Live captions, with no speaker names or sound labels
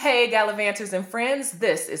Hey, Gallivanters and friends,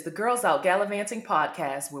 this is the Girls Out Gallivanting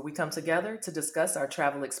podcast where we come together to discuss our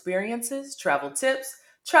travel experiences, travel tips,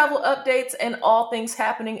 travel updates, and all things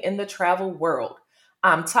happening in the travel world.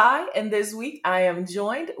 I'm Ty, and this week I am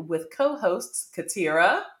joined with co-hosts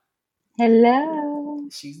Katira. Hello.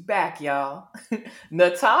 She's back, y'all.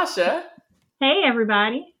 Natasha Hey,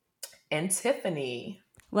 everybody. and Tiffany.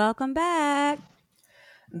 Welcome back.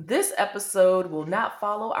 This episode will not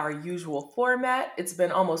follow our usual format. It's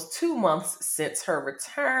been almost 2 months since her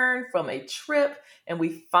return from a trip, and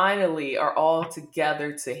we finally are all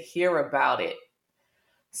together to hear about it.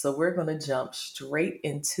 So we're going to jump straight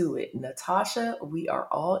into it. Natasha, we are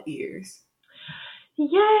all ears.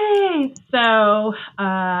 Yay! So,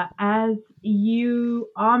 as you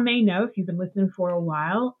all may know, if you've been listening for a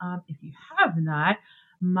while, if you have not,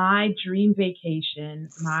 my dream vacation,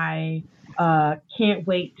 my can't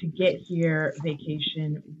wait to get here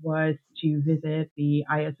vacation was to visit the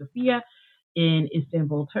Hagia Sophia in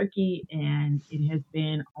Istanbul, Turkey, and it has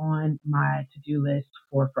been on my to-do list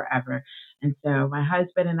for forever. And so my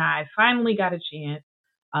husband and I finally got a chance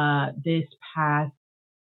this past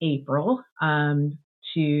April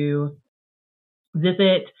to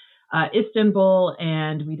visit Istanbul,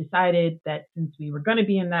 and we decided that since we were going to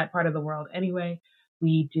be in that part of the world anyway,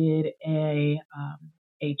 we did a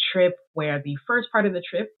trip where the first part of the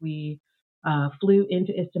trip we flew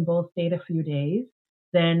into Istanbul, stayed a few days,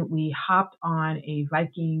 then we hopped on a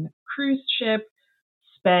Viking cruise ship,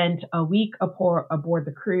 spent a week aboard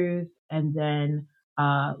the cruise, and then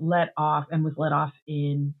was let off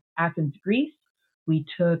in Athens, Greece. We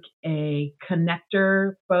took a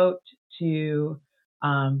connector boat to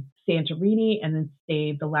Santorini and then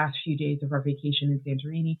stayed the last few days of our vacation in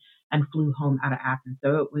Santorini and flew home out of Athens.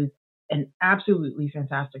 So it was an absolutely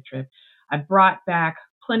fantastic trip. I brought back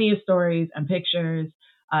plenty of stories and pictures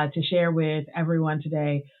to share with everyone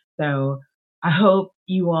today. So I hope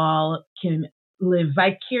you all can live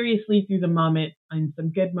vicariously through the moment, and some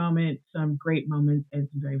good moments, some great moments, and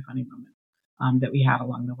some very funny moments that we had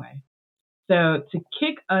along the way. So to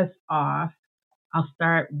kick us off, I'll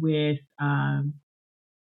start with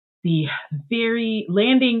the very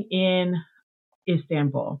landing in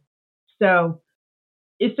Istanbul. So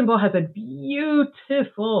Istanbul has a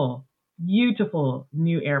beautiful, beautiful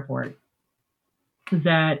new airport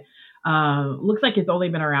that looks like it's only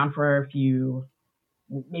been around for a few,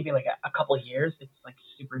 maybe like a couple of years. It's like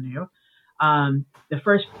super new. I'm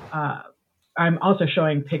also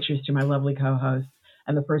showing pictures to my lovely co-host.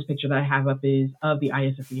 And the first picture that I have up is of the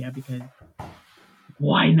Hagia Sophia because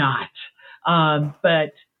why not?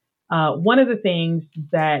 But one of the things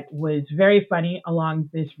that was very funny along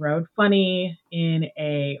this road, funny in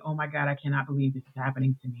a, oh my God, I cannot believe this is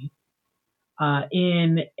happening to me.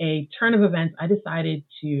 In a turn of events, I decided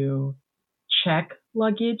to check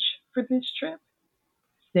luggage for this trip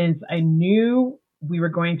since I knew we were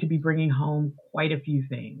going to be bringing home quite a few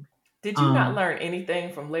things. Did you not learn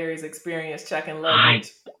anything from Larry's experience checking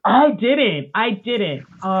luggage? I didn't.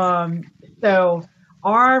 So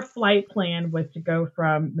our flight plan was to go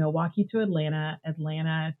from Milwaukee to Atlanta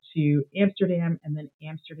to Amsterdam, and then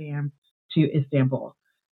Amsterdam to Istanbul.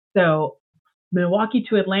 So Milwaukee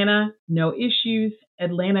to Atlanta, no issues.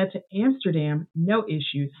 Atlanta to Amsterdam, no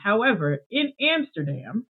issues. However, in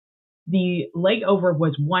Amsterdam, the layover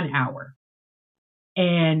was 1 hour.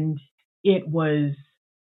 And it was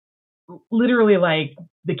literally like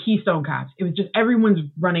the Keystone Cops. It was just everyone's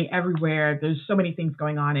running everywhere. There's so many things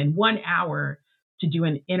going on. And 1 hour to do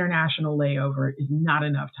an international layover is not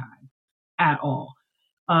enough time at all.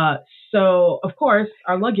 So, of course,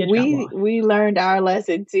 our luggage got lost. We learned our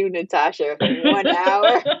lesson too, Natasha. 1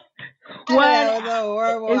 hour. That was a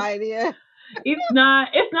horrible idea. It's not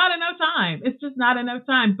enough time. It's just not enough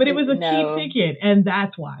time. But it was a cheap ticket, and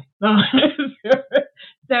that's why.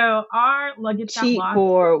 So our luggage got lost.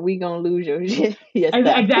 For we gonna lose your shit. Yes,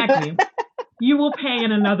 exactly. You will pay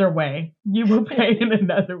in another way.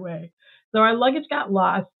 So our luggage got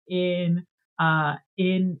lost in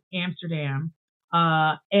Amsterdam,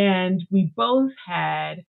 and we both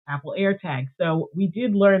had Apple AirTags. So we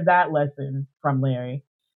did learn that lesson from Larry.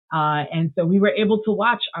 And so we were able to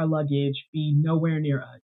watch our luggage be nowhere near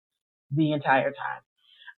us the entire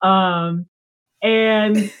time.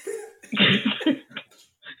 And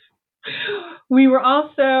we were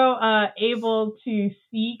also able to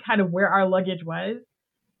see kind of where our luggage was.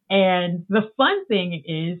 And the fun thing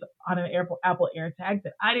is on an Apple AirTag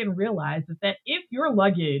that I didn't realize is that if your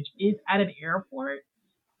luggage is at an airport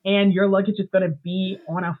and your luggage is going to be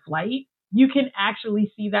on a flight, you can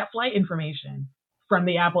actually see that flight information from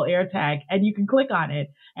the Apple AirTag, and you can click on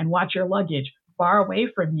it and watch your luggage far away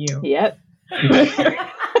from you. Yep.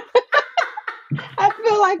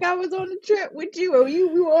 like I was on the trip with you, or we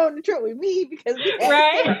were on the trip with me because we had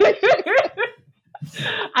Right? so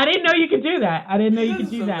much. I didn't know you could do that. I didn't know you This could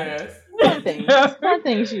is do a that. mess. Fun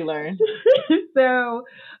things you learn. So,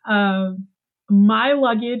 my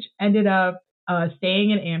luggage ended up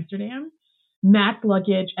staying in Amsterdam. Matt's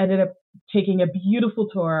luggage ended up taking a beautiful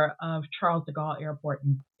tour of Charles de Gaulle Airport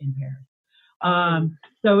in Paris.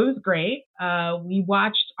 So it was great. We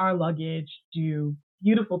watched our luggage do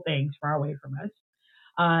beautiful things far away from us.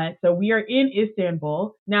 So we are in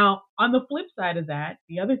Istanbul. Now, on the flip side of that,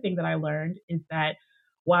 the other thing that I learned is that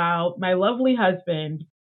while my lovely husband,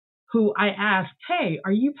 who I asked, hey,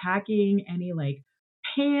 are you packing any like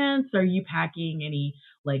pants? Are you packing any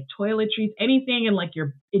like toiletries, anything in like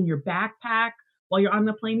in your backpack while you're on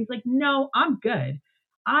the plane? He's like, no, I'm good.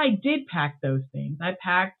 I did pack those things. I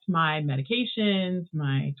packed my medications,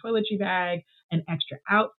 my toiletry bag, an extra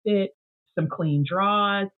outfit, some clean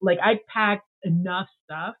drawers. Like I packed enough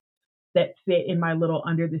stuff that fit in my little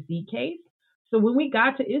under the seat case. So when we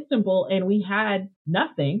got to Istanbul and we had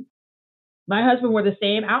nothing, my husband wore the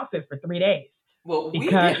same outfit for 3 days. Well, we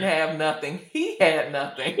didn't have nothing. He had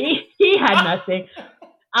nothing. He had nothing.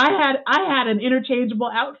 I had an interchangeable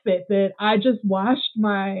outfit that I just washed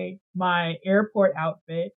my airport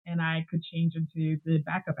outfit and I could change into the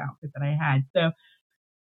backup outfit that I had. So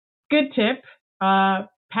good tip.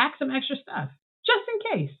 Pack some extra stuff. Just in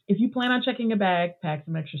case. If you plan on checking a bag, pack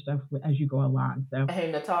some extra stuff as you go along. So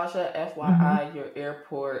hey Natasha, FYI, your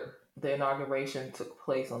airport, the inauguration took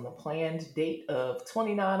place on the planned date of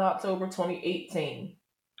 29 October 2018.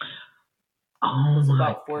 Oh, It was my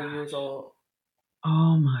about 4 years old.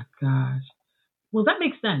 Oh my gosh. Well, that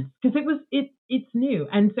makes sense because it's new,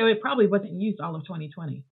 and so it probably wasn't used all of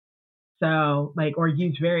 2020. So like, or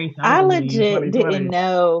used very I seldomly in legit 2020. didn't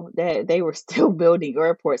know that they were still building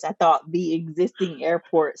airports. I thought the existing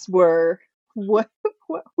airports were what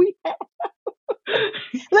we have.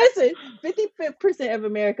 Listen, 50% of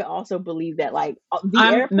America also believe that like the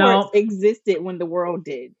airports existed when the world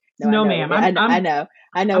did. No, ma'am. I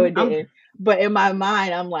know it didn't. But in my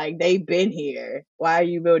mind, I'm like, they've been here. Why are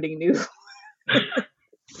you building new?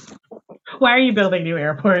 Why are you building new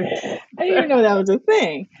airports? I didn't even know that was a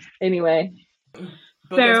thing. Anyway.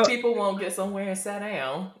 Because people won't get somewhere and sit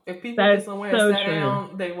down. If people get somewhere and sit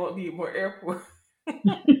down, they won't need more airports.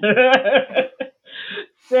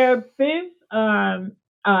 So this,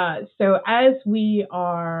 so as we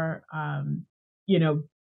are,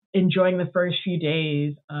 enjoying the first few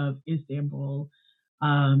days of Istanbul,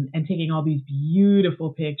 and taking all these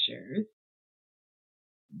beautiful pictures,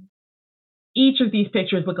 each of these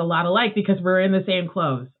pictures look a lot alike because we're in the same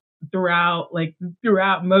clothes throughout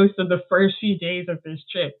most of the first few days of this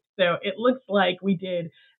trip. So it looks like we did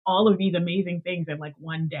all of these amazing things in like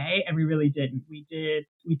one day, and we really didn't. We did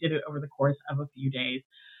it over the course of a few days.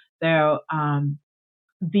 So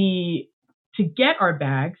to get our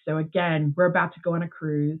bags. So again, we're about to go on a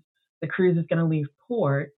cruise. The cruise is going to leave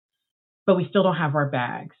port, but we still don't have our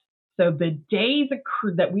bags. So the day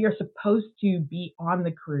that we are supposed to be on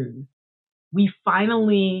the cruise, we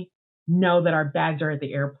finally know that our bags are at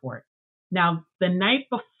the airport. Now, the night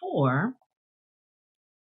before,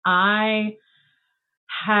 I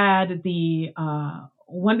had the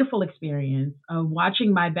wonderful experience of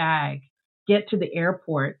watching my bag get to the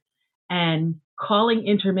airport and calling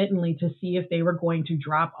intermittently to see if they were going to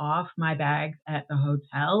drop off my bags at the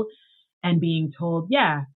hotel and being told,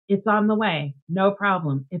 yeah, it's on the way. No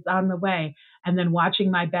problem. It's on the way. And then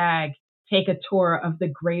watching my bag take a tour of the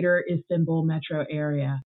greater Istanbul metro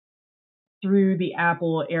area through the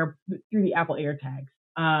Apple AirTags.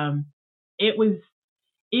 It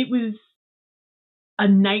was a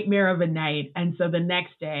nightmare of a night, and so the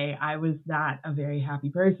next day I was not a very happy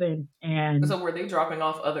person. And so were they dropping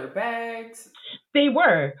off other bags? They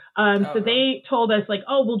were. So they told us like,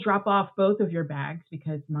 oh, we'll drop off both of your bags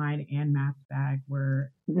because mine and Matt's bag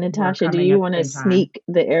were. Natasha, do you want to sneak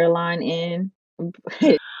the airline in?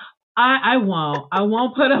 I won't. I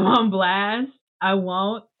won't put them on blast. I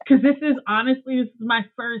won't, because this is my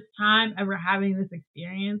first time ever having this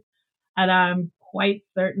experience, and I'm quite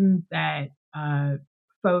certain that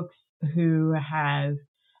folks who have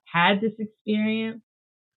had this experience,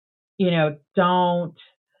 don't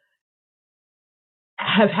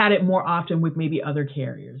have had it more often with maybe other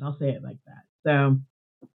carriers. I'll say it like that. So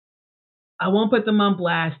I won't put them on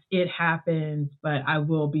blast. It happens, but I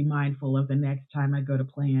will be mindful of the next time I go to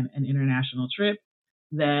plan an international trip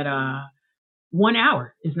that 1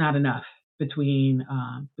 hour is not enough between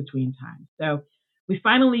times. So we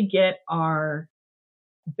finally get our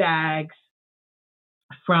bags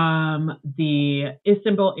from the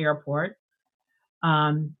Istanbul airport,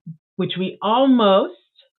 which we almost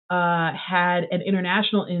had an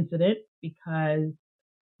international incident because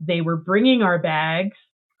they were bringing our bags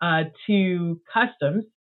to customs,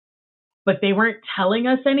 but they weren't telling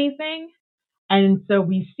us anything. And so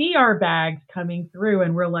we see our bags coming through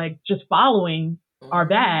and we're like just following our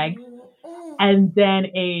bags. And then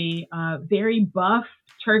a very buff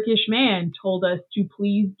Turkish man told us to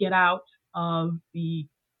please get out of the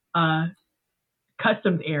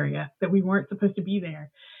customs area, that we weren't supposed to be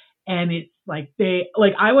there. And it's like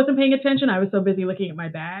I wasn't paying attention. I was so busy looking at my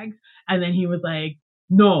bags. And then he was like,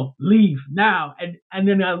 no, leave now. And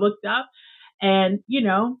then I looked up and,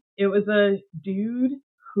 it was a dude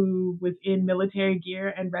who was in military gear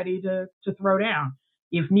and ready to throw down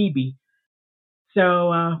if need be.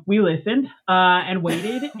 So we listened and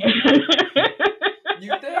waited.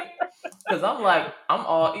 You think? Because I'm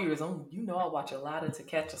all ears. I watch a lot of To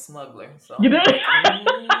Catch a Smuggler. So you did?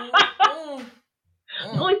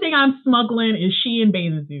 The only thing I'm smuggling is she in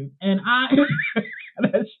bathing suit, and I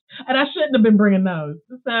shouldn't have been bringing those.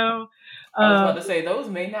 So I was about to say those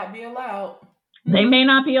may not be allowed. They may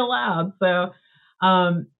not be allowed. So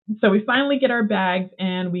we finally get our bags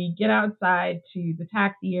and we get outside to the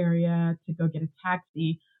taxi area to go get a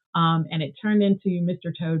taxi. And it turned into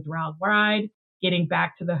Mr. Toad's wild ride, getting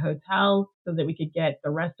back to the hotel so that we could get the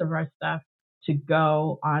rest of our stuff to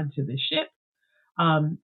go onto the ship.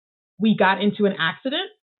 We got into an accident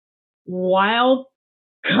while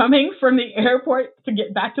coming from the airport to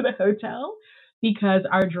get back to the hotel because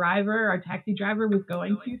our taxi driver was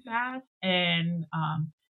going too fast and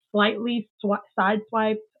slightly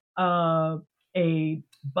sideswiped a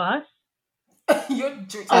bus.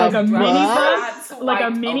 Like a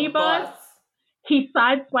mini bus. He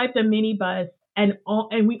sideswiped a mini bus and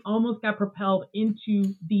we almost got propelled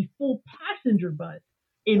into the full passenger bus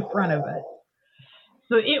in front of us.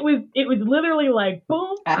 So it was literally like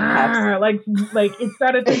boom, like it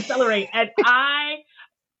started to accelerate, and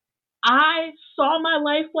I saw my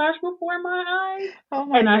life flash before my eyes,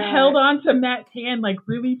 and I held on to Matt's hand like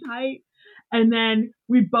really tight, and then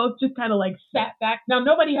we both just kind of like sat back. Now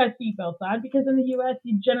nobody has seatbelts on because in the U.S.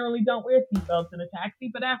 you generally don't wear seatbelts in a taxi,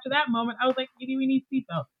 but after that moment I was like, maybe we need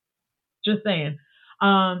seatbelts. Just saying.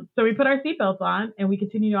 So we put our seatbelts on and we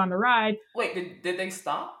continued on the ride. Wait, did they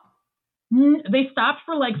stop? They stopped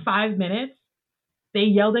for like 5 minutes. They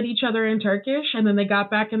yelled at each other in Turkish, and then they got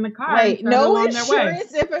back in the car. Wait, no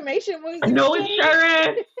insurance information was exchanged? No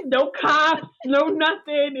insurance, no cops, no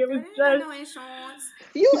nothing. It was just no insurance.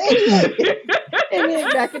 You idiot! And then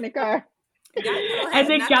back in the car. And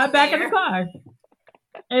they got back in the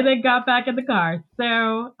car.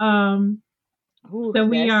 So, so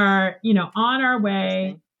we are, on our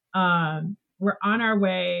way. We're on our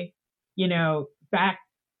way, back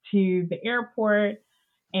to the airport,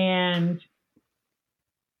 and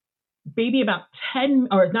maybe about 10,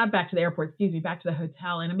 or not back to the airport, back to the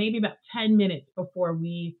hotel, and maybe about 10 minutes before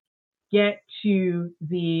we get to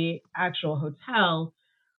the actual hotel,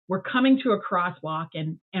 we're coming to a crosswalk,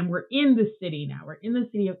 and we're in the city now. We're in the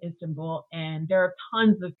city of Istanbul, and there are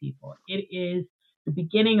tons of people. It is the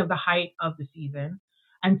beginning of the height of the season,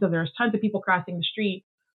 and so there's tons of people crossing the street.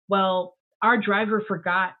 Well, our driver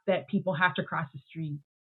forgot that people have to cross the street.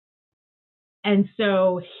 And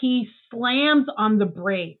so he slams on the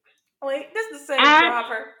brakes. Wait, this is the same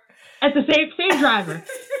driver. At the same driver.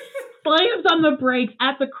 Slams on the brakes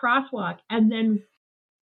at the crosswalk. And then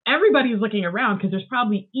everybody's looking around because there's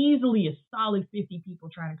probably easily a solid 50 people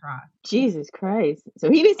trying to cross. Jesus Christ.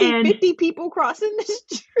 So he didn't see 50 people crossing the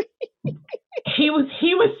street. He was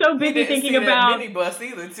so busy thinking about the minibus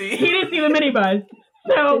either, T. He didn't see the minibus.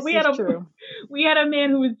 So we had a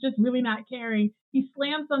man who was just really not caring. He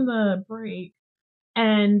slams on the brake,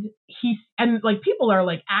 and people are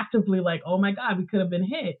like actively like, oh my God, we could have been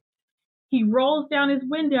hit. He rolls down his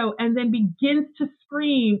window and then begins to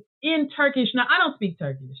scream in Turkish. Now, I don't speak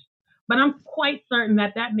Turkish, but I'm quite certain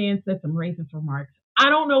that man said some racist remarks. I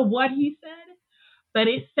don't know what he said, but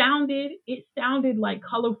it sounded like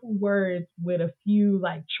colorful words with a few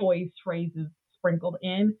like choice phrases sprinkled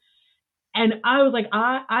in. And I was like,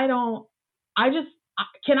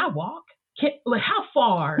 can I walk? How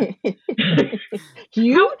far?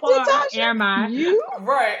 How far am I?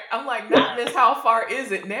 Right. I'm like, not this, how far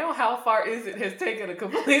is it? Now, how far is it has taken a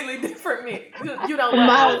completely different meaning. You don't know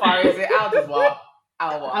how far is it. I'll just walk.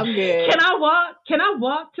 I'll walk. I'm good. Can I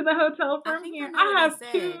walk to the hotel from here? I have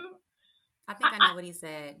two. I think I know what he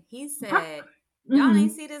said. He said, y'all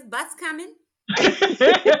ain't see this bus coming?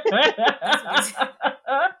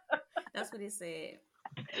 That's what he said.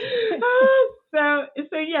 So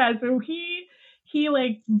he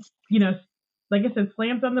like, like I said,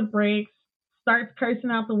 slams on the brakes, starts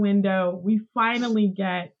cursing out the window. We finally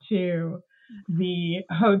get to the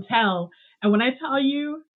hotel. And when I tell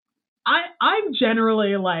you, I'm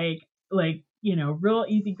generally real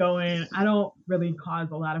easygoing. I don't really cause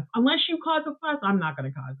a lot of unless you cause a fuss, I'm not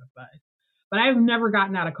gonna cause a fuss. But I've never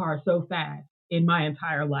gotten out of car so fast in my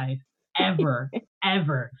entire life. Ever.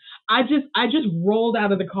 Ever. I just rolled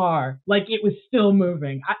out of the car like it was still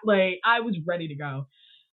moving. I was ready to go.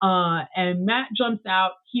 And Matt jumps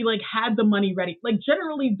out. He had the money ready.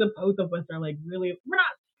 Generally the both of us are really we're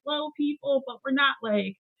not slow people, but we're not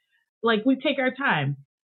we take our time.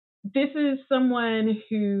 This is someone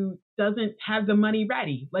who doesn't have the money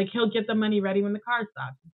ready. He'll get the money ready when the car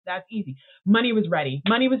stops. That's easy. Money was ready.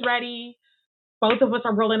 Money was ready. Both of us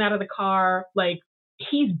are rolling out of the car.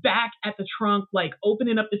 He's back at the trunk,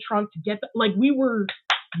 opening up the trunk to get we were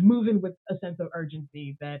moving with a sense of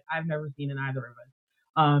urgency that I've never seen in either of us.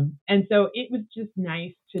 And so it was just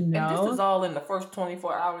nice to know. And this is all in the first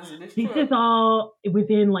 24 hours of this trip. This is all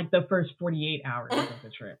within the first 48 hours of the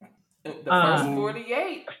trip. The first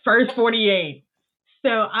 48. First 48. So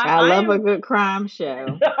I love a good crime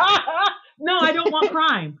show. No, I don't want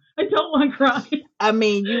crime. I don't want crime. I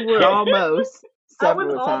mean, you were almost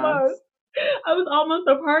several times. I was almost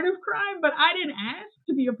a part of crime, but I didn't ask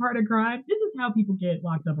to be a part of crime. This is how people get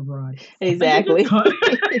locked up abroad. Exactly.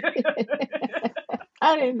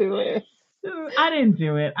 I didn't do it. I didn't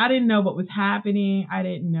do it. I didn't know what was happening. I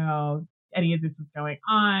didn't know any of this was going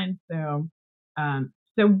on. So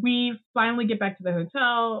we finally get back to the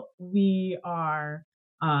hotel. We are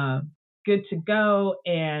good to go,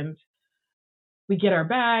 and we get our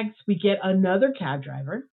bags. We get another cab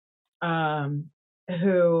driver,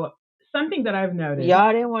 who something that I've noticed.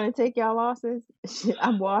 Y'all didn't want to take y'all losses.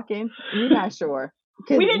 I'm walking. We're not sure.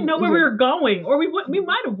 We didn't know where we were going, or we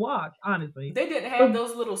might have walked. Honestly, they didn't have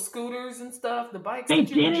those little scooters and stuff. The bikes they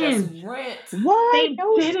that you could just rent. What? They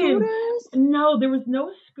no didn't. Scooters? No, there was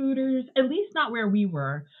no scooters. At least not where we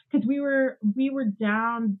were, because we were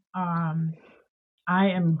down. I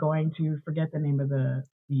am going to forget the name of the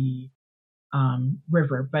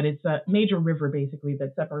river, but it's a major river basically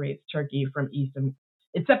that separates Turkey from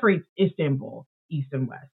it separates Istanbul east and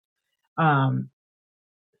west.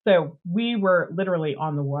 So we were literally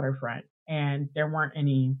on the waterfront, and there weren't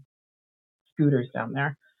any scooters down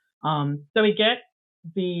there. So we get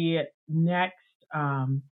the next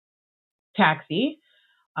taxi,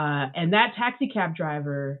 and that taxi cab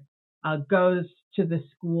driver goes to the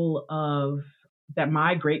school that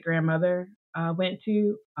my great grandmother went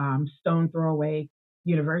to, Stone Throw Away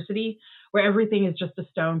University, where everything is just a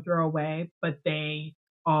stone throw away, but they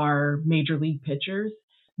are major league pitchers.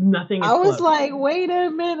 Nothing is close. I was like, wait a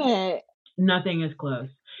minute. Nothing is close.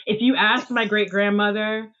 If you ask my great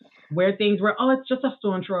grandmother where things were, it's just a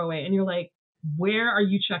stone throw away, and you're like, where are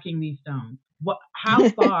you chucking these stones? How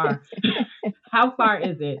far? How far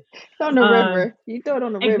is it? It's on the river. You throw it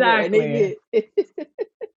on the river. Exactly.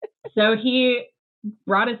 So he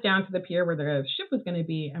brought us down to the pier where the ship was going to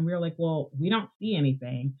be, and we were like, well, we don't see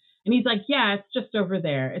anything. And he's like, yeah, it's just over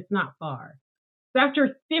there. It's not far. So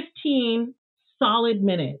after 15 solid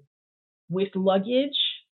minutes with luggage,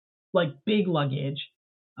 big luggage,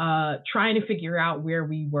 trying to figure out where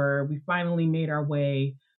we were, we finally made our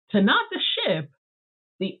way to not the ship,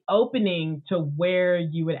 the opening to where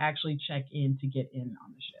you would actually check in to get in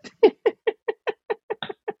on the ship.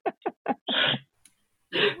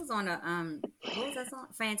 It was on a what was that song?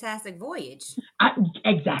 Fantastic Voyage.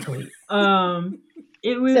 Exactly.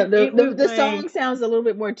 It was. So the song sounds a little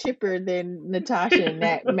bit more chipper than Natasha and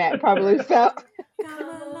Matt probably felt. Come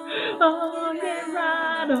along and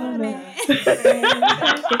ride on it.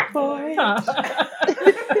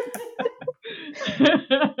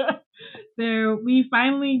 So we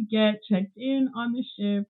finally get checked in on the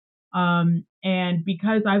ship. And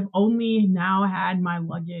because I've only now had my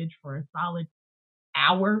luggage for a solid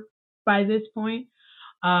hour by this point,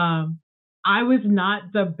 I was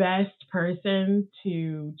not the best person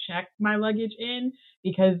to check my luggage in,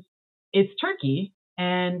 because it's Turkey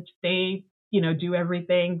and they, do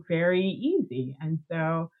everything very easy. And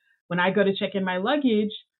so when I go to check in my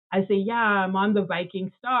luggage, I say, yeah, I'm on the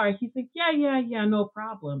Viking Star. He's like, yeah, no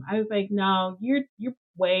problem. I was like, no, you're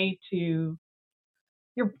way too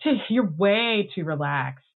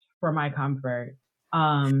relaxed for my comfort.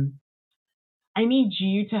 I need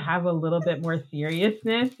you to have a little bit more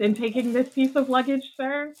seriousness in taking this piece of luggage,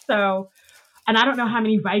 sir. So, and I don't know how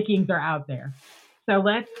many Vikings are out there. So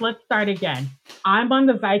let's start again. I'm on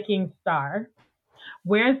the Viking Star.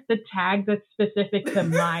 Where's the tag that's specific to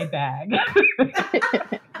my bag?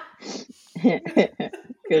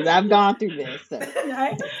 Because I've gone through this. So.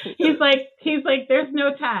 Right? He's like, there's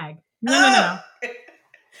no tag. No.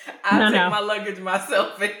 I take No. my luggage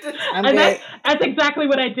myself. I'm And good. that's exactly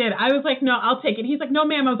what I did. I was like, no, I'll take it. He's like, no,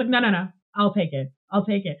 ma'am. I was like, no. I'll take it.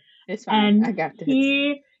 It's fine. And I got this.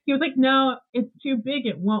 he was like, no, it's too big.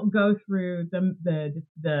 It won't go through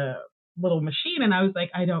the little machine. And I was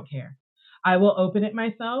like, I don't care. I will open it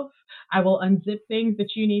myself. I will unzip things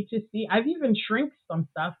that you need to see. I've even shrink some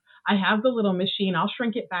stuff. I have the little machine. I'll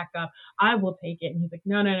shrink it back up. I will take it. And he's like,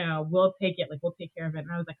 no. We'll take it. Like, we'll take care of it.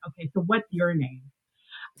 And I was like, okay, so what's your name?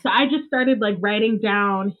 So I just started like writing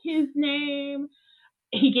down his name.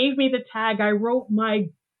 He gave me the tag. I wrote my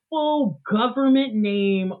full government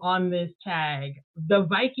name on this tag, the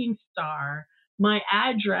Viking Star, my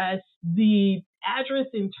address, the address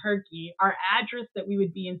in Turkey, our address that we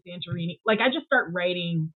would be in Santorini. Like I just start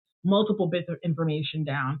writing multiple bits of information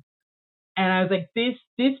down. And I was like, this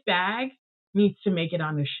bag needs to make it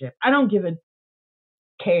on the ship. I don't give a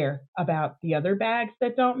care about the other bags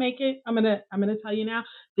that don't make it. I'm gonna tell you now,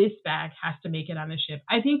 this bag has to make it on the ship.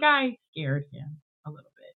 I think I scared him a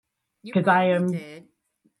little bit You because probably did.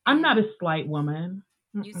 I'm not a slight woman.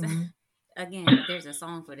 You said Mm-mm. again. There's a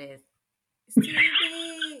song for this. It's too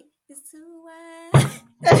big. It's too wide.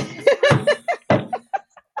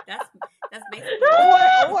 That's basically.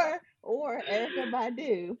 or Erica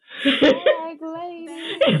Badu. Bag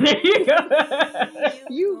lady. There you go.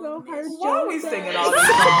 You go hurt Why are we yourself. singing all these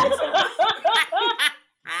songs?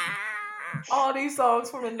 All these songs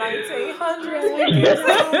from the 1900s.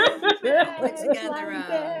 Put together, like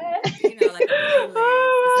a playlist, a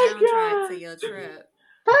soundtrack to your trip.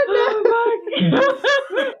 Oh my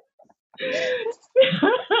God.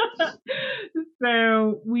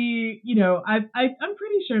 So we, I'm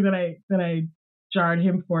pretty sure that I jarred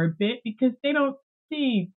him for a bit because they don't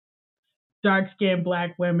see dark-skinned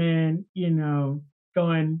Black women, giving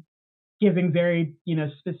very,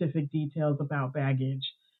 specific details about baggage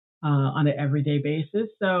on an everyday basis.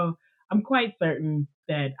 So I'm quite certain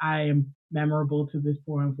that I am memorable to this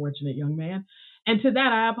poor, unfortunate young man, and to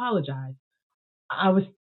that I apologize. I was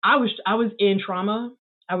in trauma.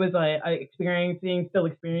 I was still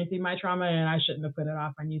experiencing my trauma, and I shouldn't have put it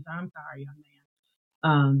off on you. So I'm sorry, young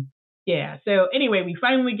man. Yeah. So anyway, we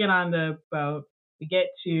finally get on the boat. We get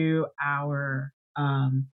to our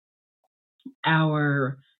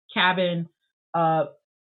cabin.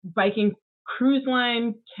 Viking Cruise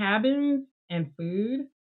Line cabins and food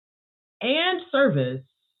and service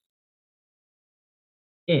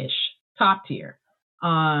ish, top tier.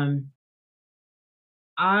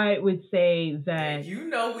 I would say that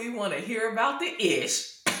we want to hear about the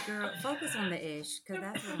ish. Girl, focus on the ish, because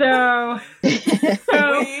that's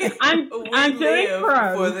I'm doing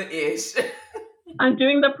pros for the ish. I'm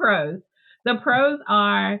doing the pros. The pros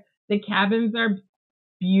are the cabins are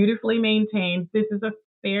beautifully maintained. This is the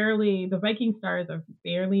Viking Star is a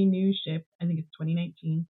fairly new ship. I think it's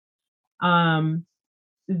 2019.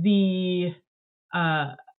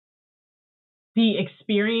 The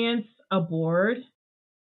experience aboard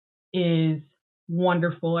is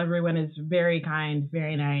wonderful. Everyone is very kind,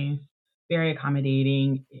 very nice, very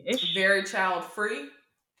accommodating-ish. Very child-free.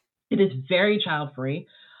 It is very child-free.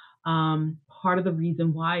 Part of the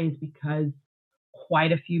reason why is because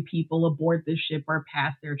quite a few people aboard this ship are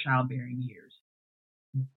past their childbearing years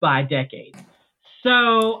by decades.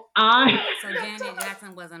 So Janet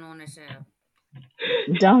Jackson wasn't on the ship.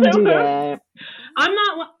 Don't do that. I'm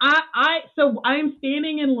not. So I'm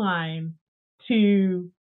standing in line to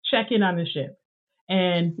check in on the ship,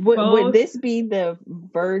 and would this be the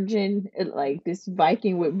virgin? Like this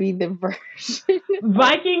Viking would be the virgin.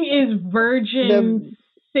 Viking is virgin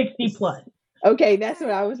 60 plus. Okay, that's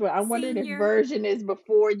what I was. I wondered if virgin is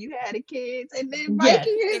before you had a kids, and then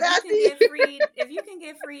Viking is after you. If you can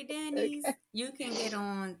get free Denny's, you can get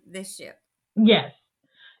on this ship. Yes.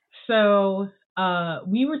 So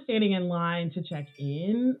we were standing in line to check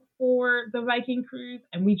in for the Viking cruise,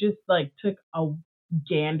 and we just took a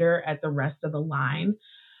gander at the rest of the line,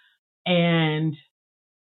 and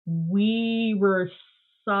we were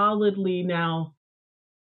solidly now.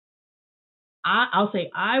 I'll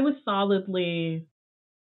say I was solidly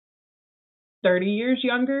 30 years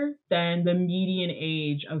younger than the median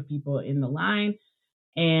age of people in the line,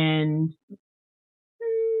 and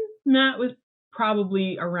Matt was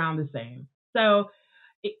probably around the same. So,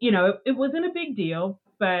 it wasn't a big deal,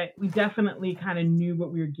 but we definitely kind of knew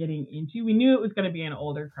what we were getting into. We knew it was going to be an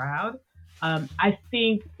older crowd. I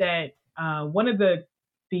think that one of the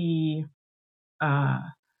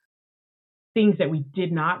things that we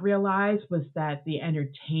did not realize was that the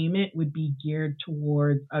entertainment would be geared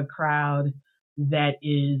towards a crowd that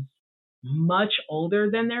is much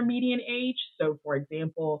older than their median age. So, for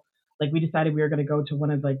example, Like we decided we were going to go to one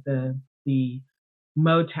of like the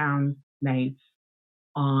Motown nights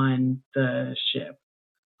on the ship.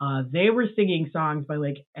 They were singing songs by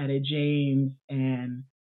like Etta James and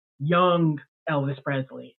young Elvis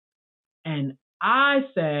Presley. And I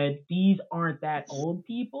said, these aren't that old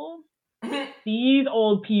people. These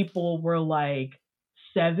old people were like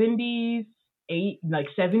 70s,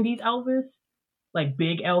 70s Elvis, like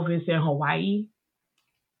big Elvis in Hawaii,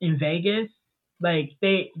 in Vegas. Like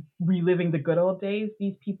they reliving the good old days.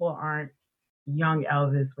 These people aren't young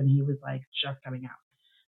Elvis when he was like just coming out.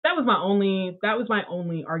 That was my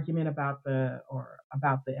only argument about the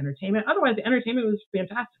entertainment. Otherwise, the entertainment was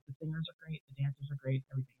fantastic. The singers are great, the dancers are great,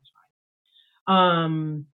 everything is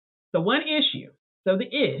fine. The one issue, so the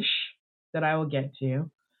ish that I will get to,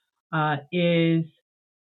 is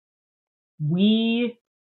we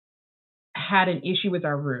had an issue with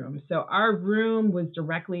our room. So our room was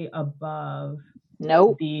directly above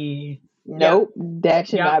Nope. That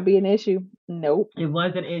should not be an issue. Nope. It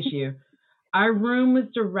was an issue. Our room was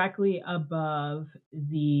directly above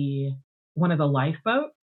one of the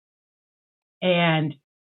lifeboats. And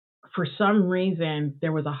for some reason,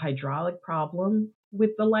 there was a hydraulic problem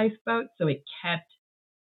with the lifeboat. So it kept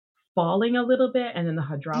falling a little bit, and then the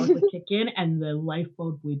hydraulic would kick in and the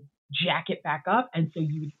lifeboat would jack it back up. And so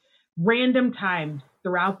you would, random times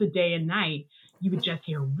throughout the day and night, you would just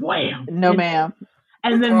hear wham. No, ma'am.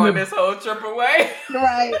 And then throwing this whole trip away.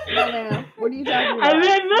 Right. No, ma'am. What are you talking about?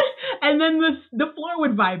 And then the floor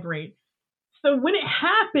would vibrate. So when it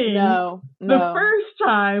happened, the first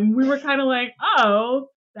time, we were kind of like, oh,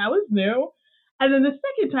 that was new. And then the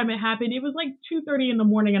second time it happened, it was like 2:30 in the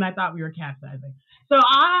morning, and I thought we were capsizing. So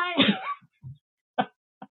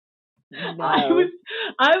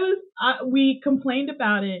we complained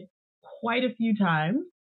about it quite a few times.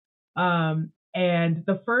 And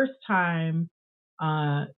the first time,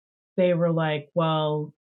 they were like,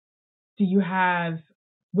 well,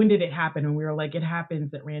 when did it happen? And we were like, it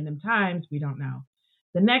happens at random times. We don't know.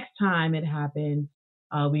 The next time it happened,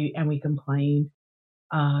 we complained.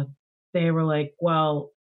 They were like,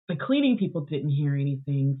 well, the cleaning people didn't hear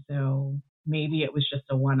anything, so maybe it was just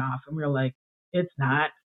a one-off. And we were like, it's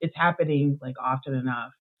not. It's happening like often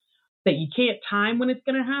enough that you can't time when it's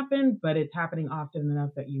going to happen, but it's happening often enough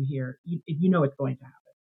that you hear, you know it's going to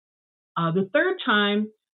happen. The third time,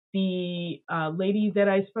 the lady that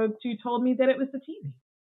I spoke to told me that it was the TV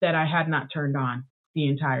that I had not turned on the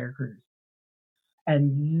entire cruise.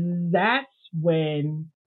 And that's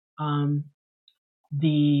when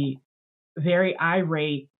the very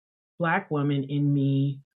irate Black woman in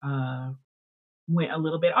me went a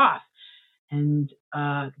little bit off. And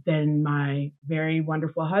then my very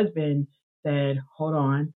wonderful husband said, hold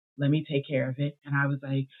on, let me take care of it. And I was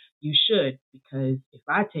like, you should, because if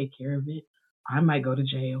I take care of it, I might go to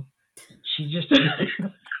jail. She just...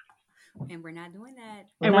 And we're not doing that.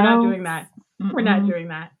 And we're not doing that. We're not doing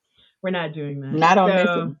that. We're not doing that. Not on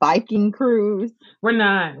this biking cruise. We're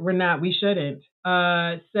not. We shouldn't.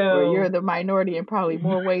 Where you're the minority in probably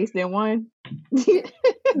more ways than one.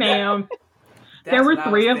 Ma'am. There were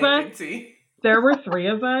three of us. There were three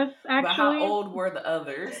of us, actually. But how old were the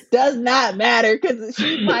others? Does not matter, because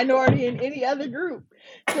she's minority in any other group.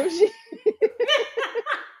 So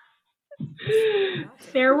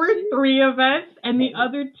there were three of us, and the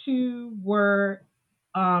other two were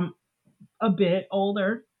a bit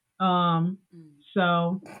older.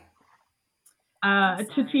 So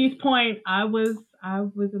to T's point, I was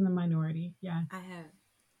in the minority. Yeah. I have.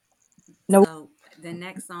 Nope. So the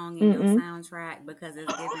next song in your soundtrack, because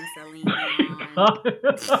it's giving Celine Dion.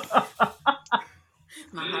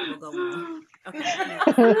 My heart will go on. Okay. Next.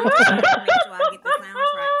 I'm trying to make sure I get the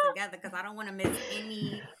soundtrack together, because I don't want to miss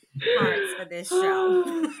any parts for this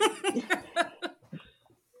show.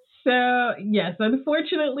 So yes,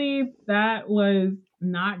 unfortunately, that was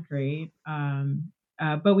not great.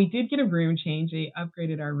 But we did get a room change. They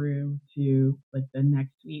upgraded our room to like the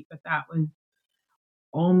next suite, but that was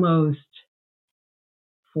almost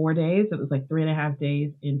 4 days. It was like 3.5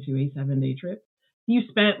 days into a 7-day trip. You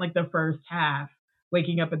spent like the first half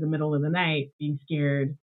waking up in the middle of the night, being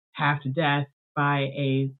scared half to death by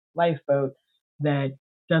a lifeboat that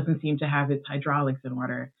doesn't seem to have its hydraulics in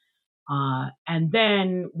order. And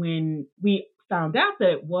then when we found out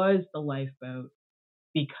that it was the lifeboat,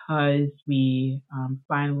 because we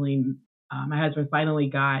my husband finally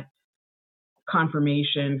got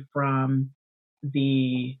confirmation from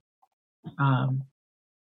the,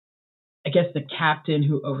 I guess the captain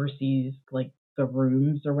who oversees like the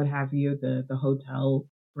rooms or what have you, the hotel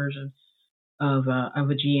version of a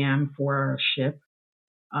GM for our ship.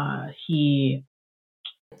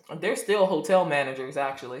 They're still hotel managers,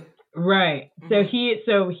 actually. Right. Mm-hmm.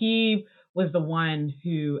 So he was the one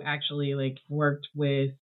who actually like worked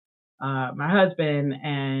with my husband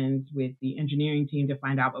and with the engineering team to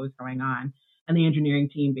find out what was going on. And the engineering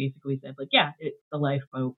team basically said, like, yeah, it's the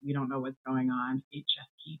lifeboat. We don't know what's going on. It just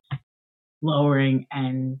keeps lowering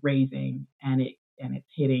and raising, and it's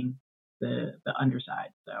hitting the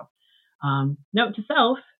underside. So, note to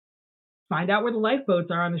self: find out where the lifeboats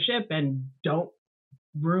are on the ship, and don't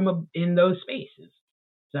room in those spaces.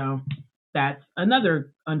 So that's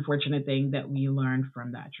another unfortunate thing that we learned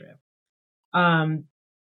from that trip. Um,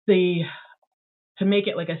 the To make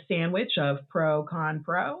it like a sandwich of pro, con,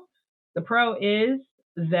 pro. The pro is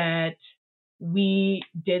that we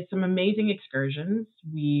did some amazing excursions.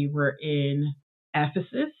 We were in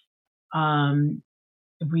Ephesus. Um,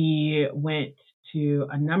 we went to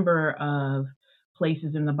a number of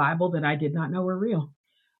places in the Bible that I did not know were real.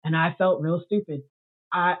 And I felt real stupid.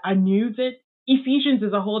 I knew that Ephesians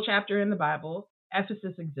is a whole chapter in the Bible.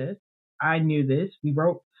 Ephesus exists. I knew this.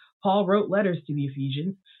 Paul wrote letters to the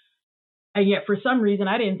Ephesians. And yet, for some reason,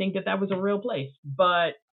 I didn't think that that was a real place.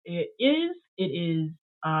 But it is. It is.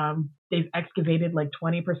 They've excavated like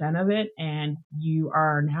 20% of it, and you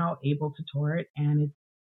are now able to tour it. And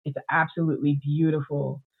it's an absolutely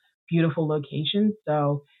beautiful, beautiful location.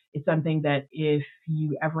 So it's something that if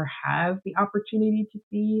you ever have the opportunity to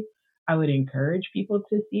see, I would encourage people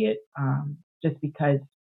to see it, just because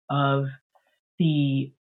of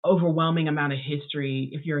the overwhelming amount of history,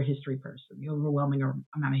 if you're a history person, the overwhelming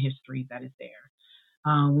amount of history that is there.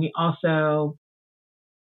 We also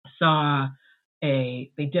saw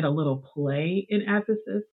they did a little play in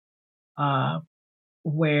Ephesus, uh,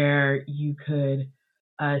 where you could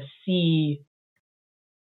see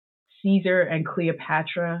Caesar and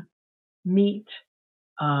Cleopatra meet.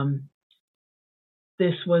 Um,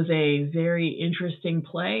 this was a very interesting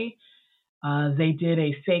play. They did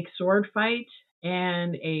a fake sword fight,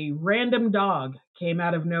 and a random dog came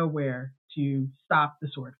out of nowhere to stop the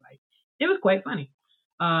sword fight. It was quite funny.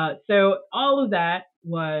 So all of that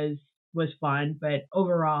was fun, but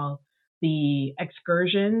overall, the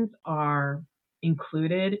excursions are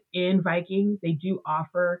included in Viking. They do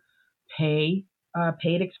offer paid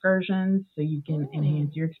excursions, so you can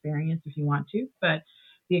enhance your experience if you want to. But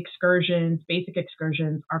the basic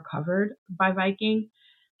excursions, are covered by Viking.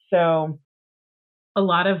 So a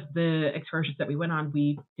lot of the excursions that we went on,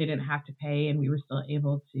 we didn't have to pay, and we were still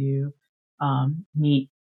able to meet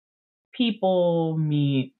people,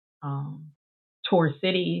 meet tour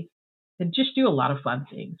cities, and just do a lot of fun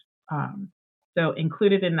things. So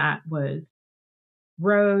included in that was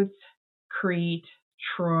Rhodes, Crete,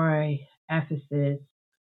 Troy, Ephesus,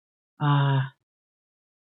 uh,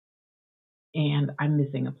 and I'm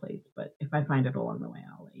missing a place, but if I find it along the way,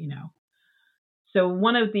 I'll let you know. So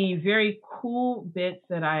one of the very cool bits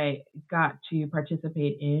that I got to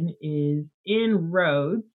participate in is in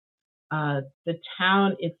Rhodes. The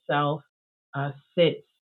town itself sits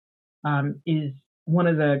is one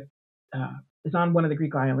of the is on one of the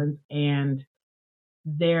Greek islands, and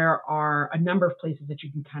there are a number of places that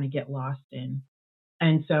you can kind of get lost in.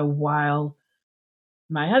 And so while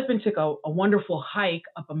my husband took a wonderful hike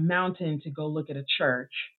up a mountain to go look at a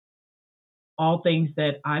church, all things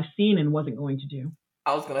that I've seen and wasn't going to do.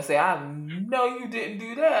 I was gonna say, I know you didn't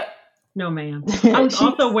do that. No, ma'am. I was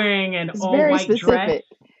also wearing an It's all very white dress. specific.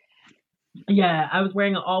 Yeah, I was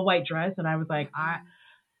wearing an all white dress, and I was like,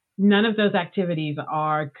 none of those activities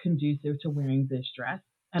are conducive to wearing this dress,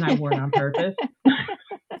 and I wore it on purpose.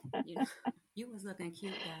 You was looking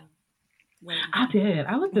cute though. Wait. I did.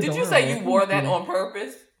 I looked adorable. Did you say you wore that on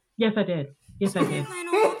purpose? Yes, I did. Yes, I did. Plan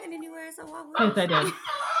on walking anywhere, so why would Yes, I did.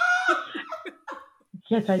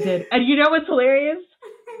 Yes, I did. And you know what's hilarious?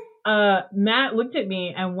 Matt looked at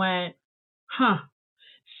me and went, huh.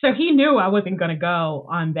 So he knew I wasn't going to go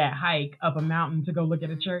on that hike up a mountain to go look at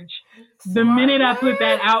a church. The minute I put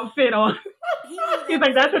that outfit on, he's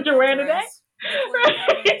like, that's what you're wearing today?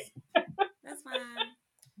 That's fine.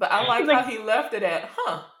 But I like how he left it at,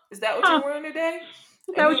 is that what you're wearing today?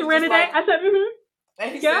 Is that what you're wearing today? I said,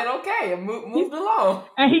 And he said, okay, and moved along.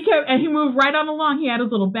 And he moved right on along. He had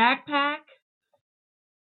his little backpack.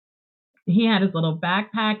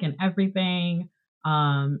 And everything.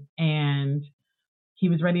 And he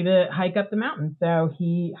was ready to hike up the mountain. So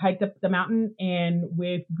he hiked up the mountain, and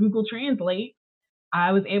with Google Translate,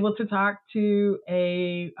 I was able to talk to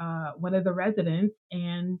one of the residents,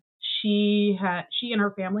 and she and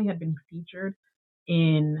her family had been featured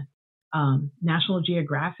in National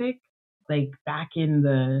Geographic, like back in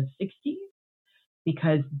the 60s,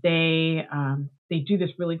 because they do this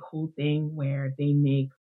really cool thing where they make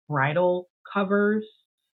bridal covers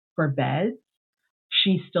for beds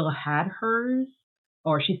she still had hers,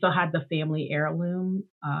 or she still had the family heirloom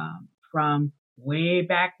from way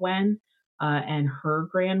back when. And her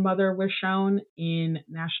grandmother was shown in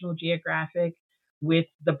National Geographic with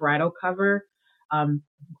the bridal cover. Um,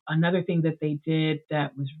 Another thing that they did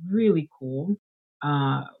that was really cool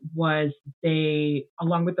was they,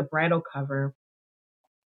 along with the bridal cover,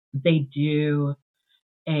 they do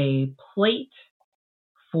a plate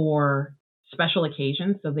for special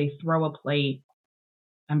occasions. So they throw a plate,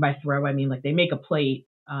 and by throw, I mean like they make a plate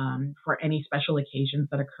for any special occasions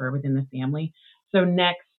that occur within the family. So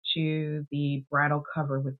next to the bridal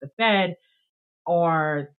cover with the bed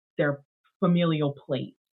are their familial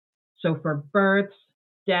plates. So for births,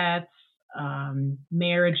 deaths,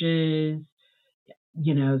 marriages,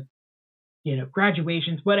 you know,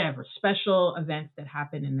 graduations, whatever, special events that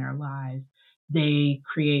happen in their lives, they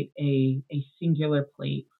create a singular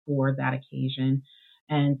plate for that occasion.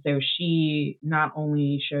 And so she not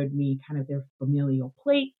only showed me kind of their familial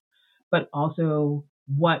plate, but also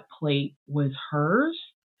what plate was hers.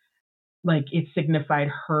 Like it signified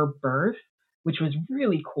her birth, which was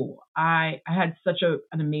really cool. I had such an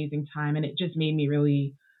amazing time, and it just made me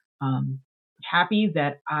really um, happy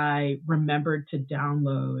that I remembered to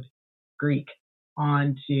download Greek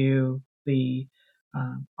onto the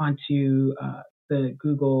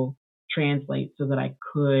Google Translate so that I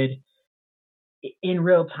could in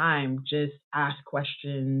real time just ask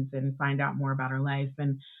questions and find out more about her life.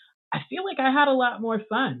 And I feel like I had a lot more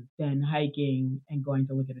fun than hiking and going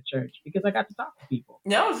to look at a church because I got to talk to people.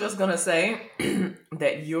 Yeah, I was just gonna say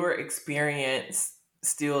that your experience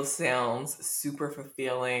still sounds super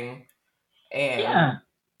fulfilling, and Yeah.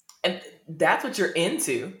 and that's what you're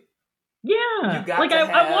into. You Yeah. got Like to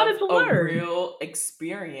I wanted have to a learn. real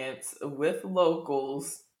experience with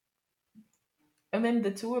locals, and then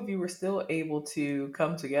the two of you were still able to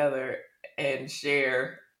come together and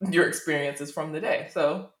share your experiences from the day.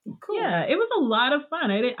 So cool. Yeah, it was a lot of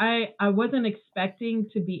fun. I wasn't expecting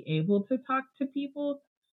to be able to talk to people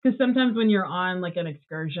because sometimes when you're on like an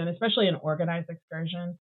excursion, especially an organized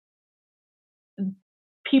excursion,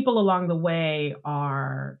 people along the way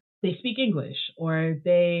are they speak English or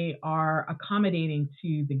they are accommodating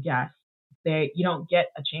to the guests. They You don't get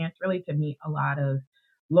a chance really to meet a lot of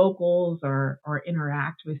locals or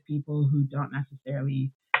interact with people who don't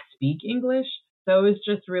necessarily speak English. So it was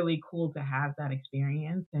just really cool to have that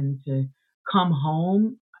experience and to come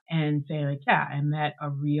home and say like, yeah, I met a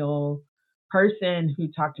real person who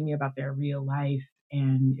talked to me about their real life,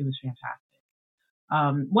 and it was fantastic.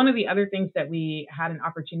 One of the other things that we had an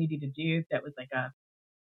opportunity to do that was like a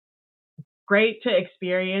great to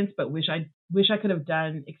experience, but wish I could have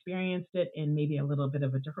done experienced it in maybe a little bit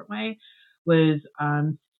of a different way was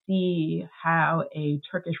see how a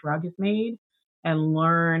Turkish rug is made and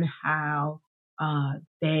learn how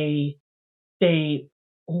they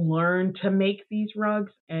learn to make these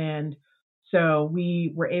rugs. And so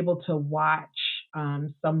we were able to watch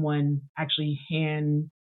someone actually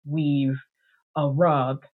hand weave a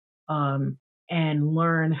rug um, and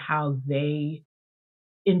learn how they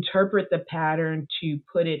interpret the pattern to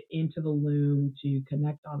put it into the loom to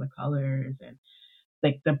connect all the colors and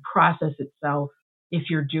like the process itself. If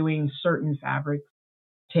you're doing certain fabrics,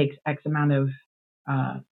 takes X amount of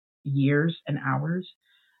uh, years and hours,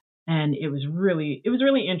 and it was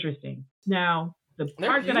really interesting. Now the They're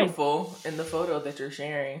part that I beautiful in the photo that you're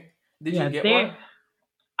sharing. Did you yeah get they one?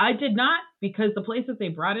 I did not, because the place that they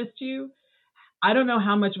brought us to, I don't know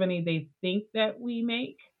how much money they think that we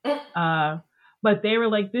make. Uh, but they were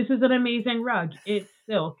like, "This is an amazing rug. It's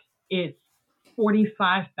silk. It's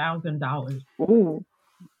 $45,000 Ooh,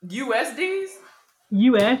 USDs?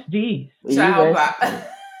 USDs." Child US. bye.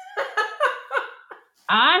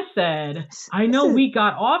 I said, "I This know is we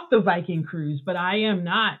got off the Viking cruise, but I am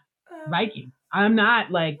not Viking. I'm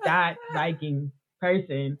not like that Viking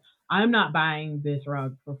person. I'm not buying this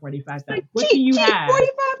rug for 45,000. like What do you cheap have?"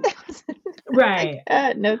 45,000. Like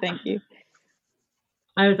Right. no, thank you.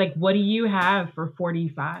 I was like, "What do you have for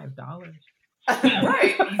 $45?"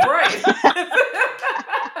 Right, right.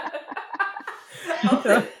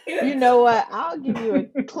 I'm You know what? I'll give you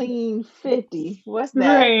a clean 50. What's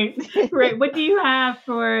that? Right, right. What do you have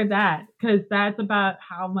for that? Because that's about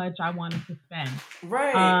how much I wanted to spend.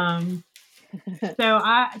 right. Um,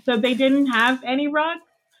 so they didn't have any rugs.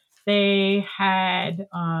 They had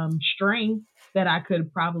string that I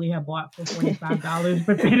could probably have bought for $45,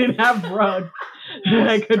 but they didn't have rugs that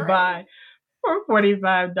I could Straight. buy for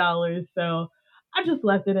 $45. So I just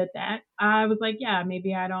left it at that. I was like, yeah,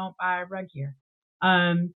 maybe I don't buy a rug here.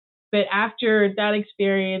 Um, but after that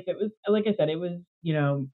experience, it was like I said, it was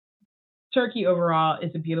Turkey overall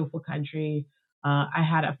is a beautiful country. I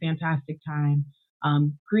had a fantastic time.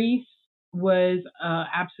 Greece was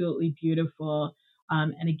absolutely beautiful.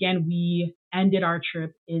 And again, we ended our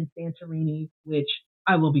trip in Santorini, which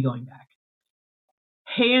I will be going back.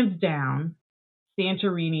 Hands down,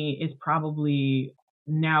 Santorini is probably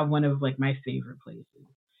now one of like my favorite places.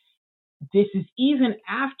 This is even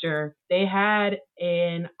after they had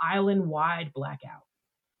an island-wide blackout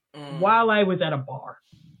while I was at a bar.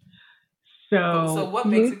 So So what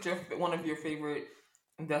makes it one of your favorite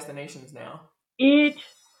destinations now? it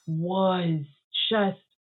was just,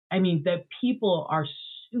 I mean, the people are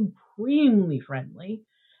supremely friendly.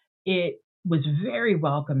 It was very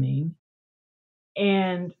welcoming.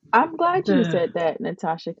 And I'm glad you said that,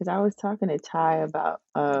 Natasha, because I was talking to Ty about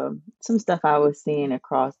some stuff I was seeing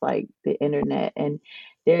across like the internet, and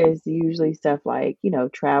there's usually stuff like,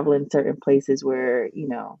 traveling certain places where,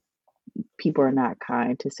 people are not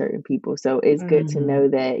kind to certain people. So it's good to know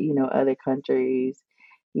that, other countries,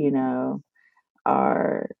 you know,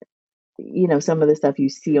 are, some of the stuff you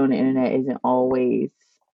see on the internet isn't always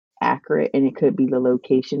accurate, and it could be the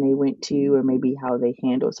location they went to or maybe how they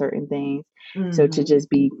handle certain things. So to just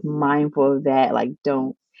be mindful of that, like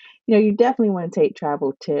don't, you definitely want to take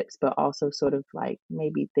travel tips, but also sort of like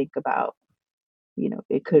maybe think about,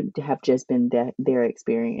 it could have just been their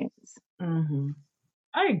experience.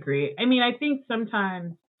 I agree. I mean, I think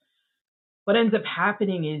sometimes what ends up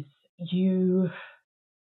happening is you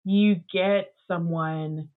get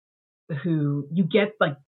someone who you get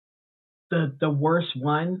like the worst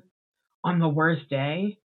one on the worst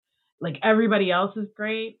day. Like everybody else is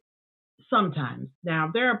great sometimes.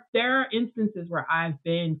 Now there are instances where I've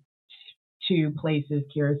been to places,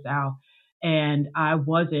 Curacao, and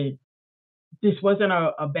this wasn't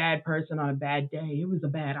a bad person on a bad day. It was a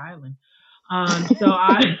bad island. So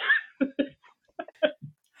I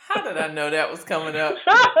How did I know that was coming up?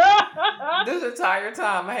 This entire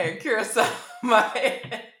time I had Curacao in my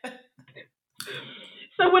head.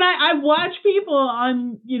 So when I watch people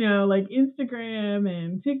on, like Instagram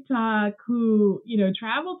and TikTok who,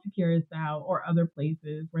 travel to Curacao or other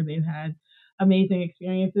places where they've had amazing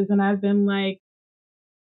experiences, and I've been like,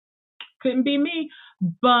 couldn't be me.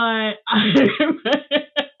 But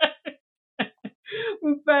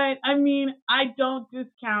but I mean, I don't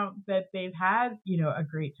discount that they've had, a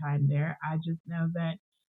great time there. I just know that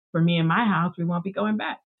for me and my house, we won't be going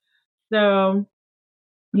back. So,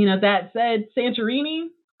 that said, Santorini,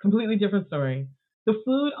 completely different story. The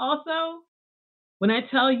food also, when I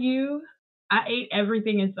tell you I ate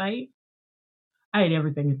everything in sight, I ate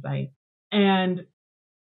everything in sight. And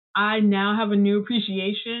I now have a new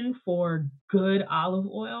appreciation for good olive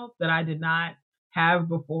oil that I did not have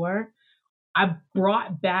before. I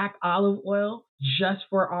brought back olive oil just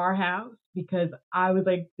for our house because I was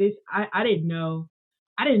like, this, I didn't know.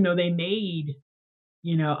 I didn't know they made,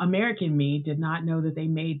 American me did not know that they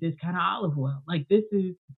made this kind of olive oil. Like this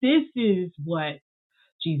is what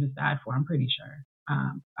Jesus died for. I'm pretty sure.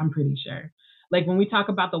 I'm pretty sure. Like when we talk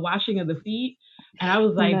about the washing of the feet, and I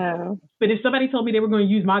was like, No. but if somebody told me they were going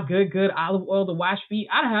to use my good olive oil to wash feet,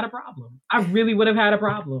 I'd have had a problem. I really would have had a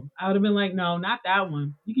problem. I would have been like, no, not that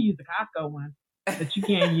one. You can use the Costco one, but you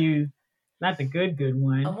can't use not the good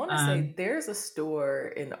one. I want to say there's a store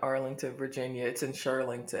in Arlington, Virginia. It's in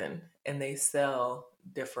Shirlington, and they sell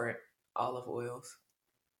different olive oils.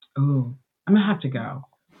 Oh, I'm gonna have to go.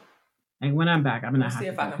 And when I'm back, I'm gonna Let's have see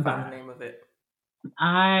to if go, I can find the name of it.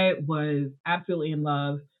 I was absolutely in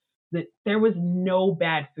love that there was no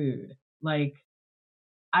bad food. Like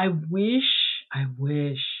I wish I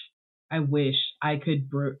could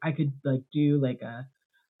like do like a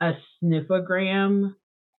sniffogram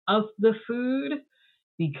of the food,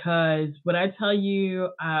 because when I tell you,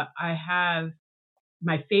 I have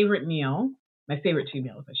my favorite meal, my favorite two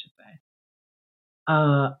meals, I should say.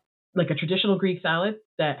 Like a traditional Greek salad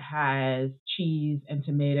that has cheese and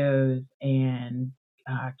tomatoes and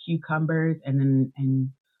cucumbers and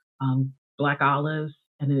black olives,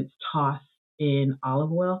 and then it's tossed in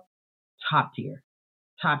olive oil. Top tier,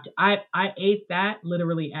 I ate that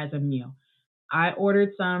literally as a meal. I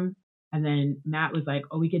ordered some, and then Matt was like,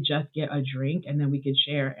 "Oh, we could just get a drink, and then we could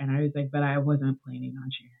share." And I was like, "But I wasn't planning on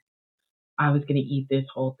sharing. I was gonna eat this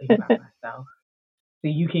whole thing by myself." So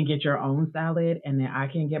you can get your own salad, and then I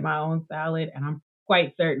can get my own salad. And I'm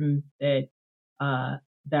quite certain that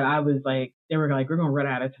that I was like, they were like, we're gonna run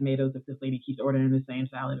out of tomatoes if this lady keeps ordering the same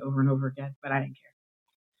salad over and over again. But I didn't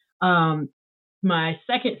care. My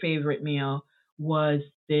second favorite meal was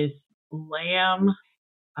this lamb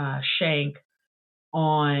shank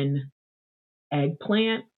on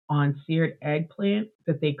on seared eggplant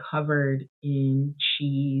that they covered in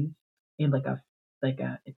cheese in like a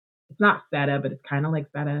It's not feta, but it's kind of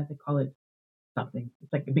like feta. They call it something.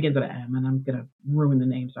 It's like it begins with an M, and I'm gonna ruin the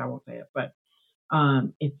name, so I won't say it. But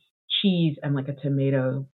it's cheese and like a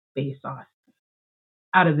tomato based sauce.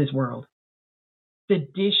 Out of this world. The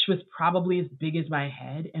dish was probably as big as my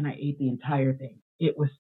head, and I ate the entire thing. It was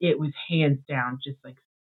hands down just like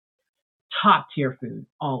top tier food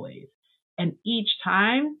always. And each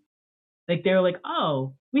time, like they were like,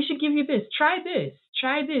 "Oh, we should give you this. Try this.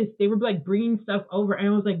 Try this." They were like bringing stuff over, and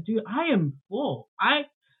I was like, "Dude, I am full. I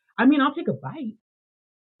mean, I'll take a bite,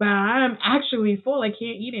 but I'm actually full. I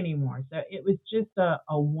can't eat anymore." So it was just a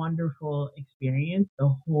wonderful experience the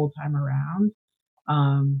whole time around.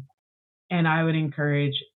 Um, and I would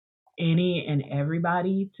encourage any and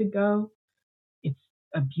everybody to go. It's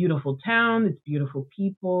a beautiful town. It's beautiful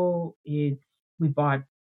people. We bought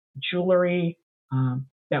jewelry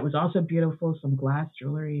that was also beautiful. Some glass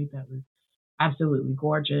jewelry that was absolutely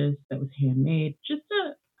gorgeous. That was handmade. Just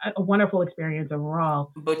a wonderful experience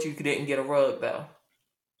overall. But you didn't get a rug though.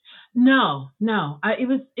 No. It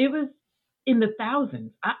was in the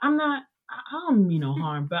thousands. I'm not. I don't mean no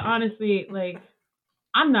harm, but honestly, like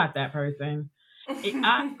I'm not that person.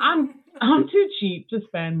 I'm too cheap to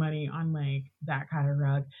spend money on like that kind of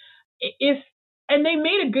rug. If and they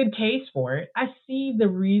made a good case for it. I see the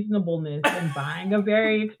reasonableness in buying a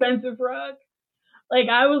very expensive rug. Like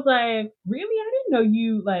I was like, really? I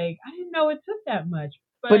didn't know it took that much.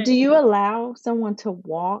 But do But you allow someone to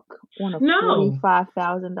walk on a no,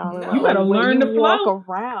 $45,000 rug? you better Like when learn you to walk float.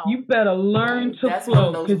 around, You better learn to That's one of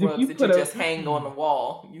float those because if rugs you that put you a just hang on the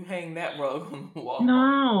wall. You hang that rug on the wall.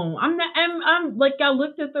 no, I'm not. I'm like I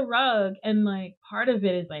looked at the rug and like part of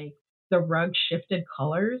it is like the rug shifted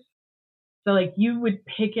colors. So like you would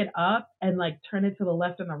pick it up and like turn it to the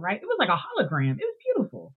left and the right. It was like a hologram. It was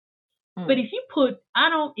beautiful. But if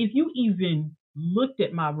you even looked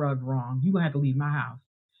at my rug wrong, you gonna have to leave my house.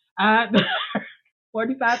 I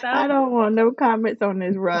 45,000. I don't want no comments on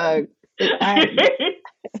this rug.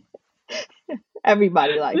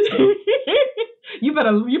 Everybody likes it. You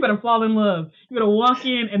better fall in love. You better walk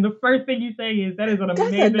in and the first thing you say is that is an That's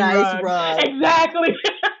amazing a nice rug. rug. Exactly.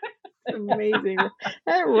 Amazing.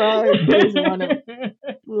 That rug is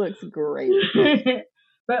looks great.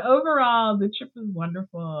 But overall, the trip was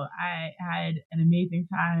wonderful. I had an amazing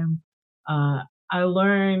time. I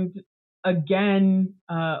learned again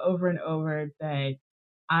over and over that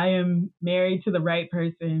I am married to the right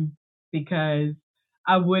person because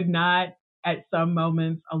I would not, at some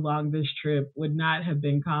moments along this trip, would not have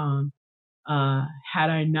been calm had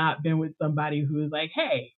I not been with somebody who was like,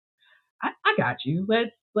 "Hey, I got you.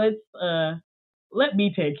 Let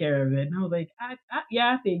me take care of it." And I was like,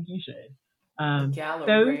 "Yeah, I think you should." Gala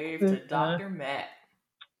So rave to Dr. Matt.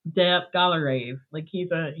 Deb Galarave, like he's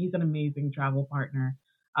an amazing travel partner.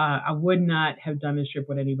 I would not have done this trip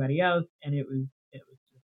with anybody else, and it was just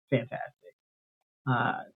fantastic.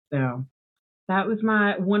 So that was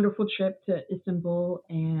my wonderful trip to Istanbul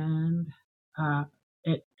and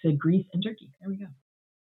to Greece and Turkey. There we go.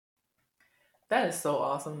 That is so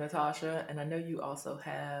awesome, Natasha. And I know you also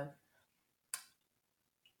have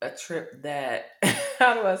a trip that,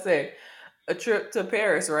 how do I say, a trip to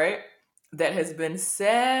Paris, right? That has been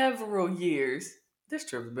several years. This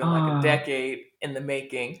trip has been like a decade in the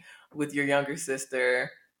making with your younger sister.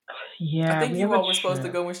 Yeah, I think we you have a all were supposed to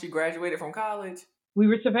trip. go when she graduated from college. We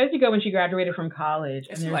were supposed to go when she graduated from college,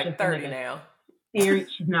 And and she's there's like just been 30 like a now. series.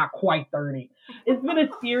 She's not quite 30. It's been a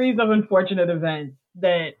series of unfortunate events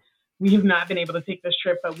that we have not been able to take this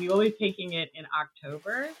trip, but we will be taking it in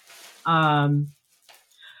October.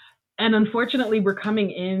 And unfortunately, we're coming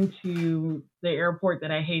into the airport that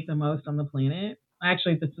I hate the most on the planet.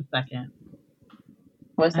 Actually, it's the second.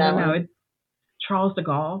 What's I that don't know. one? It's Charles de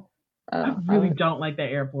Gaulle. I really don't like that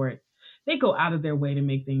airport. They go out of their way to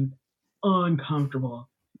make things uncomfortable.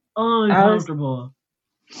 Uncomfortable.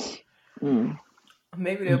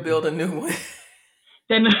 Maybe they'll build a new one.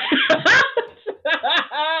 They're not.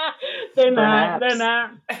 They're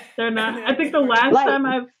not. I think the last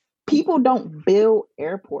time people don't build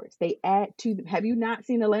airports. They add to them. Have you not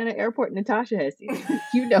seen Atlanta Airport? Natasha has seen it.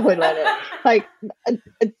 You know Atlanta. Like,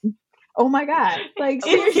 oh my God. Like,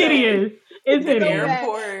 it's hideous. It's the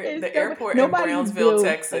hideous. airport in Brownsville,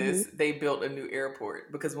 Texas, they built a new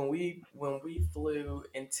airport because when we flew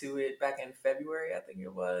into it back in February, I think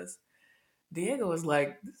it was, Diego was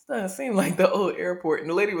like, "This doesn't seem like the old airport." And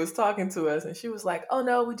the lady was talking to us and she was like, "Oh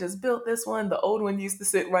no, we just built this one. The old one used to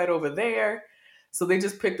sit right over there." So they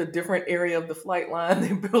just picked a different area of the flight line.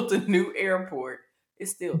 They built a new airport.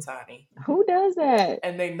 It's still tiny. Who does that?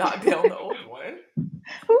 And they knocked down the old one.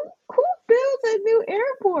 Who builds a new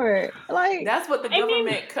airport? Like, that's what the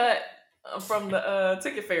government cut from the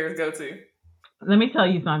ticket fairs go to? Let me tell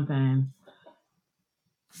you something.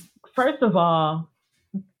 First of all,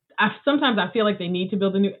 sometimes I feel like they need to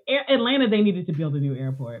build a new Atlanta. They needed to build a new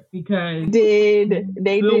airport because They the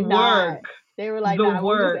did work, not. They were like, the nah,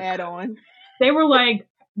 we'll just work. add on. They were like,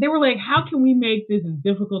 how can we make this as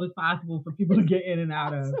difficult as possible for people to get in and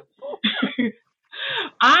out of?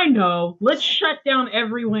 I know. Let's shut down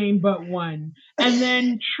every lane but one, and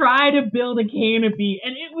then try to build a canopy.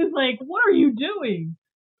 And it was like, what are you doing?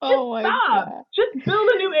 Just Oh my stop. God. Just build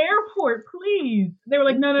a new airport, please. They were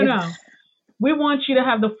like, no. We want you to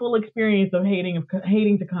have the full experience of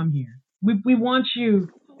hating to come here. We want you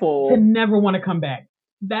to never want to come back.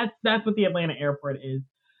 That's what the Atlanta airport is.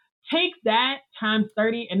 Take that times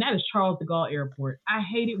 30, and that is Charles de Gaulle Airport. I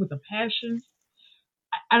hate it with a passion.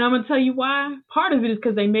 And I'm gonna tell you why. Part of it is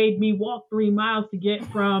because they made me walk 3 miles to get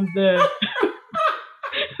from the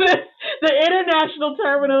the international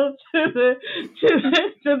terminal to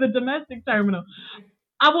the domestic terminal.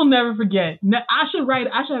 I will never forget. I should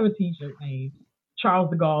have a T-shirt made. Charles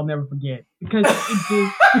de Gaulle, never forget, because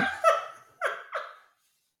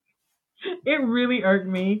it really irked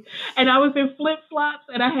me. And I was in flip flops,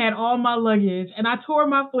 and I had all my luggage, and I tore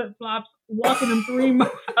my flip flops walking them 3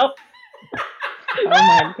 miles. Oh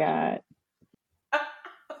my God.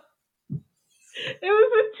 It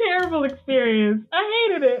was a terrible experience. I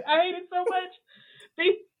hated it. I hated it so much.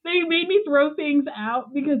 They made me throw things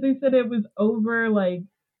out because they said it was over. Like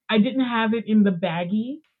I didn't have it in the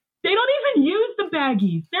baggie. They don't even use the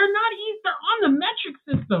baggies. They're on the metric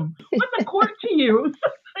system. What's a quart to you?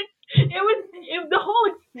 The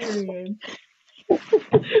whole experience.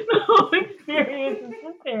 The whole experience is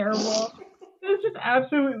just terrible. It's just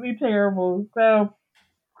absolutely terrible. So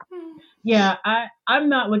yeah, I'm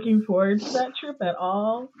not looking forward to that trip at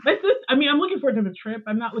all. I'm looking forward to the trip.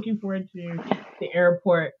 I'm not looking forward to the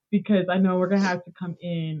airport because I know we're gonna have to come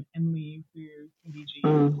in and leave through CDG,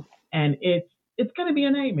 and it's gonna be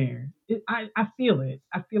a nightmare. I feel it.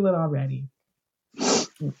 I feel it already.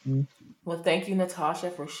 Mm-mm. Well, thank you,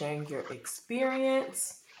 Natasha, for sharing your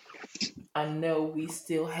experience. I know we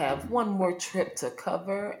still have one more trip to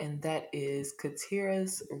cover, and that is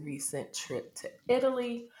Katira's recent trip to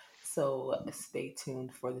Italy. So stay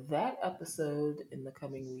tuned for that episode in the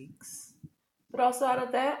coming weeks. But also out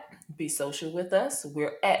of that, be social with us.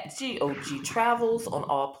 We're at GOG Travels on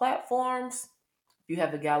all platforms. If you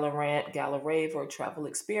have a gala rant, gala rave, or travel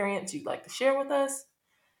experience you'd like to share with us,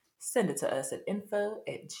 send it to us at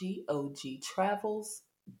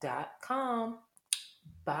info@gogtravels.com.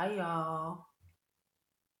 Bye, y'all.